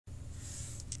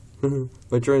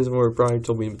My Transformer Prime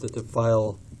told me that the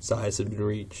file size had been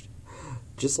reached.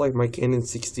 Just like my Canon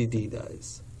 60D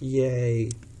does.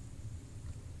 Yay!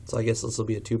 So I guess this will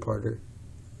be a two-parter.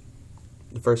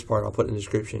 The first part I'll put in the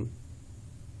description.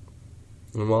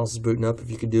 And while this is booting up,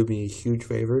 if you could do me a huge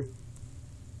favor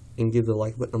and give the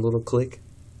like button a little click,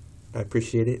 I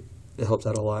appreciate it. It helps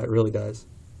out a lot, it really does.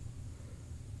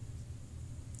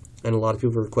 And a lot of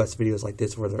people request videos like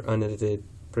this where they're unedited,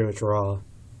 pretty much raw,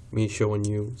 me showing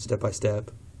you step by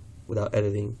step without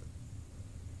editing.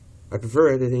 I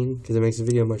prefer editing because it makes the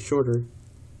video much shorter,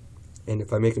 and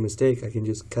if I make a mistake I can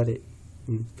just cut it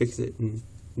and fix it, and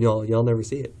y'all never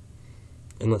see it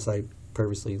unless I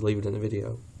purposely leave it in the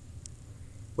video,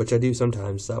 which I do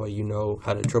sometimes, that way you know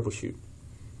how to troubleshoot.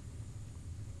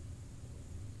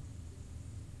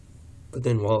 But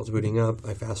then while it's booting up,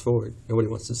 I fast forward. Nobody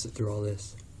wants to sit through all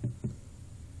this.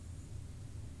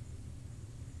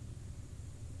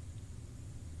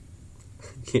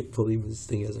 I can't believe this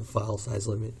thing has a file size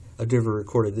limit. I've never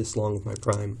recorded this long with my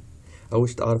Prime. I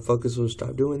wish the autofocus would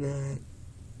stop doing that.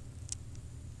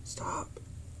 Stop.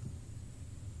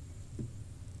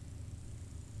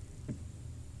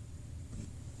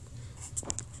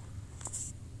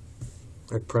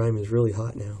 My Prime is really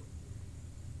hot now.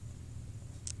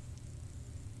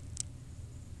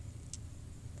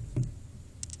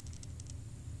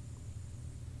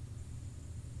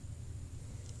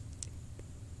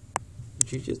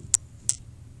 Would you just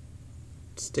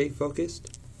stay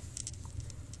focused?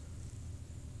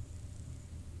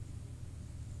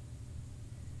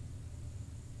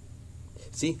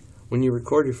 See, when you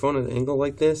record your phone at an angle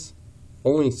like this,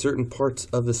 only certain parts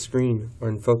of the screen are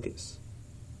in focus.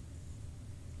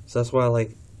 So that's why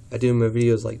I do my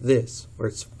videos like this, where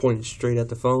it's pointed straight at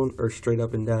the phone or straight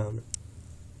up and down.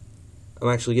 I'm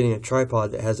actually getting a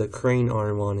tripod that has a crane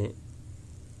arm on it.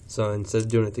 So instead of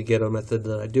doing it the ghetto method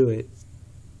that I do it,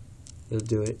 it'll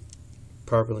do it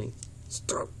properly.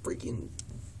 Stop freaking.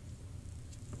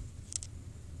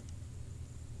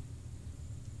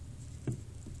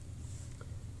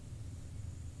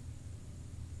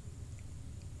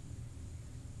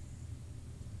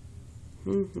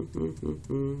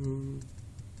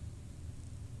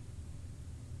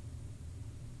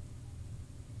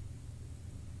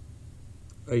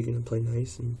 Are you gonna play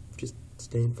nice and just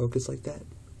stay in focus like that?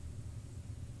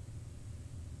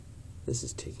 This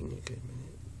is taking a good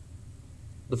minute.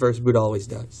 The first boot always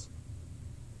does.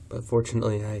 But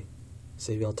fortunately I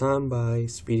save y'all time by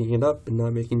speeding it up and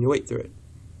not making you wait through it.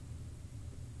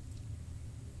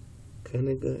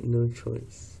 Kinda got no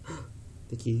choice.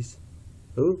 The keys.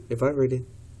 Oh, it vibrated.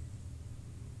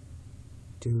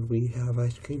 Do we have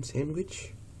ice cream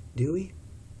sandwich? Do we?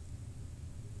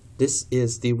 This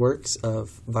is the works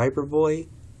of Viperboy,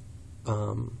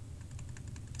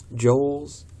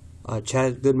 Joel's,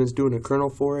 Chad Goodman's doing a kernel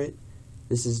for it.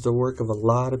 This is the work of a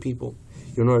lot of people.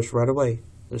 You'll notice right away,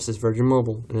 this is Virgin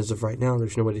Mobile, and as of right now,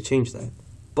 there's no way to change that.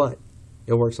 But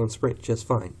it works on Sprint just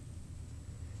fine.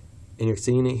 And you're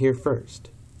seeing it here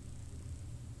first.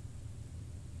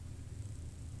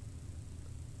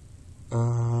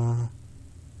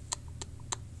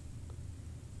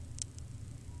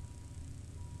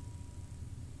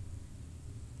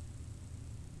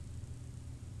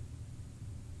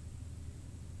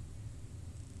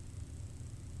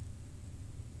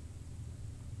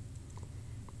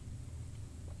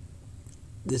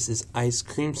 This is Ice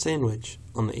Cream Sandwich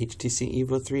on the HTC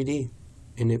EVO 3D,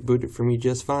 and it booted for me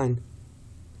just fine.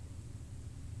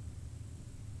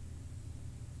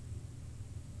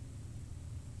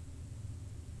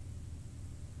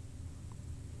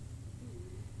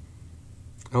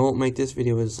 I won't make this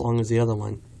video as long as the other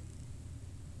one.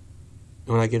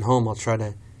 When I get home,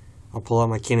 I'll pull out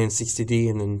my Canon 60D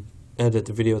and then edit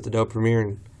the video with Adobe Premiere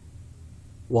and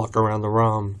walk around the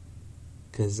ROM,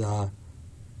 because I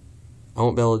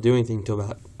won't be able to do anything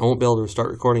I won't be able to start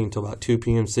recording until about 2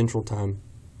 p.m. Central Time.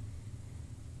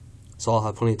 So I'll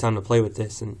have plenty of time to play with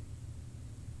this, and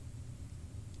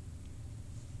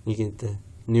you get the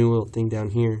new little thing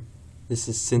down here. This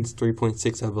is since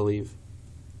 3.6, I believe.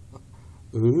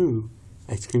 Ooh,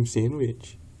 ice cream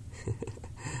sandwich.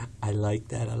 I like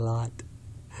that a lot.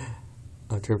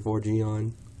 I'll turn 4G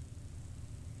on.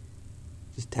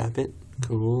 Just tap it.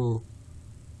 Cool.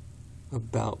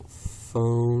 About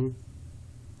phone.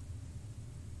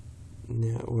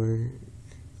 Network.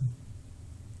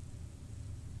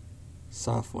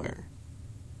 Software.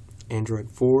 Android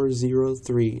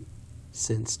 4.03.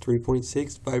 Since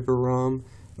 3.6, viperROM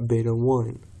Beta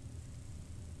 1.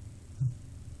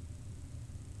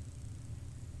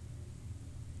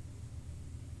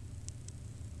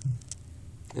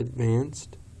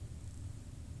 Advanced.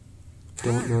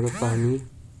 Don't notify me.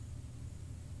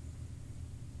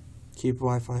 Keep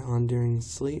Wi-Fi on during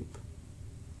sleep.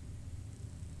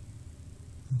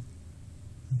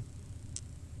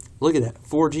 Look at that,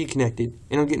 4G connected,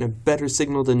 and I'm getting a better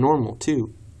signal than normal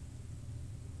too.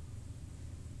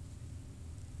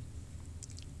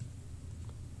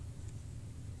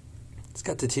 It's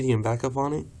got titanium backup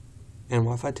on it, and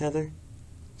Wi-Fi tether.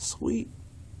 Sweet.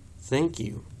 Thank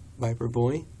you, Viper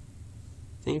Boy.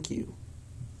 Thank you.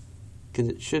 Because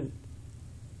it should...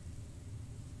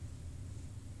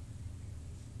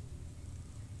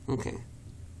 Okay.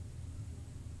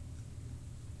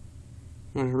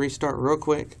 I'm going to restart real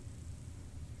quick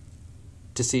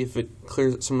to see if it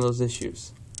clears up some of those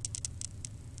issues.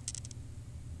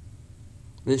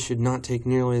 This should not take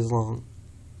nearly as long.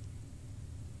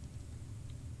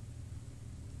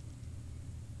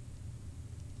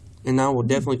 And I will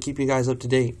definitely keep you guys up to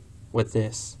date with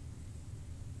this.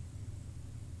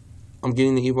 I'm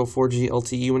getting the EVO 4G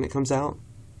LTE when it comes out,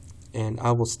 and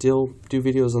I will still do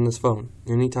videos on this phone.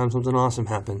 Anytime something awesome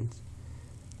happens,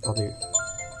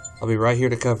 I'll be right here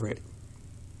to cover it.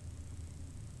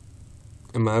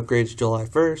 And my upgrade is July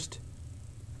 1st,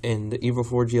 and the EVO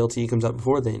 4G LTE comes out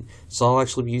before then. So I'll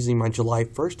actually be using my July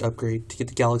 1st upgrade to get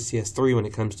the Galaxy S3 when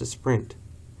it comes to Sprint.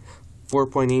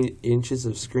 4.8 inches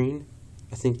of screen.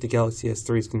 I think the Galaxy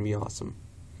S3 is going to be awesome.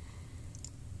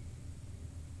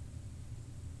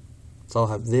 So I'll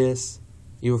have this,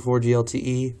 EVO 4G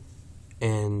LTE,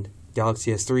 and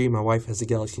Galaxy S3. My wife has the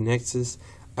Galaxy Nexus.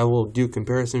 I will do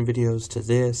comparison videos to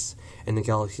this and the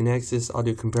Galaxy Nexus. I'll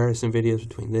do comparison videos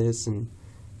between this and,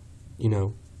 you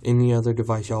know, any other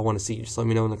device y'all want to see. Just let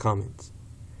me know in the comments.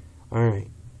 Alright.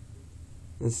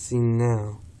 Let's see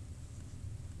now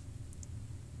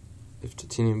if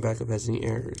titanium backup has any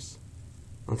errors.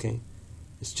 Okay.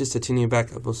 It's just titanium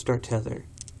backup. We'll start tether.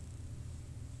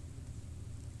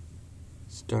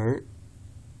 Start.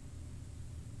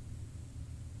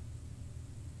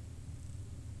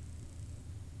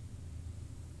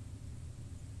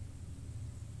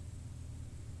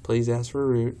 Please ask for a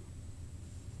root.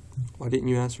 Why didn't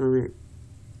you ask for a root?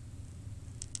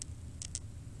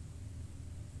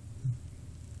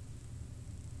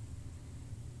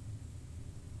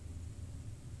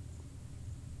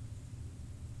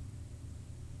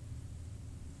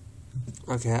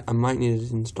 Okay, I might need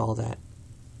to install that.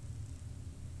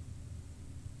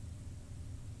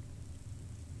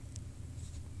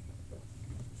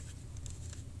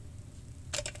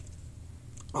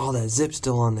 Oh, that zip's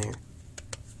still on there.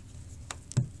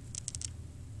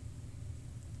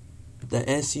 The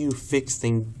SU fix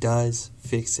thing does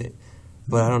fix it,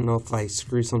 but I don't know if I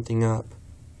screw something up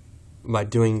by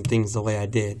doing things the way I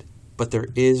did. But there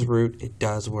is root, it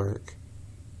does work.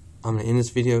 I'm going to end this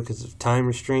video because of time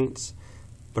restraints,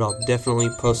 but I'll definitely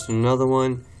post another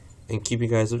one and keep you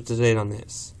guys up to date on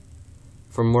this.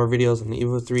 For more videos on the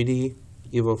EVO 3D,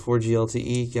 EVO 4G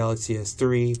LTE, Galaxy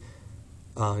S3,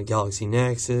 Galaxy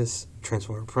Nexus,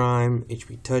 Transformer Prime,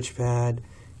 HP Touchpad,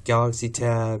 Galaxy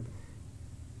Tab,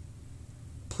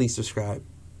 please subscribe.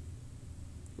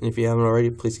 And if you haven't already,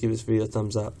 please give this video a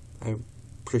thumbs up. I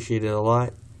appreciate it a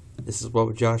lot. This is What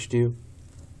Would Josh Do?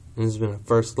 And this has been a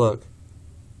first look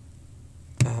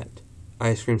at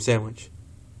Ice Cream Sandwich.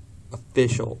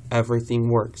 Official, everything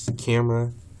works.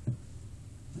 Camera.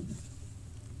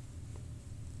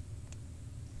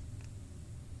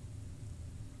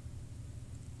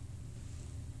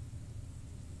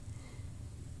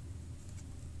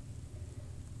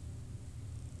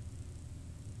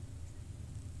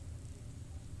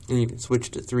 And you can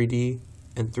switch to 3D,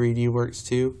 and 3D works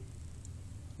too.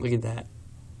 Look at that.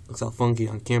 Looks all funky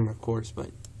on camera, of course,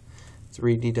 but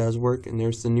 3D does work, and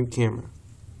there's the new camera.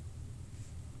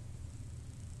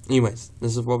 Anyways,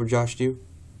 this is What Would Josh Do?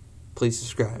 Please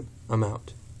subscribe. I'm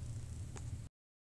out.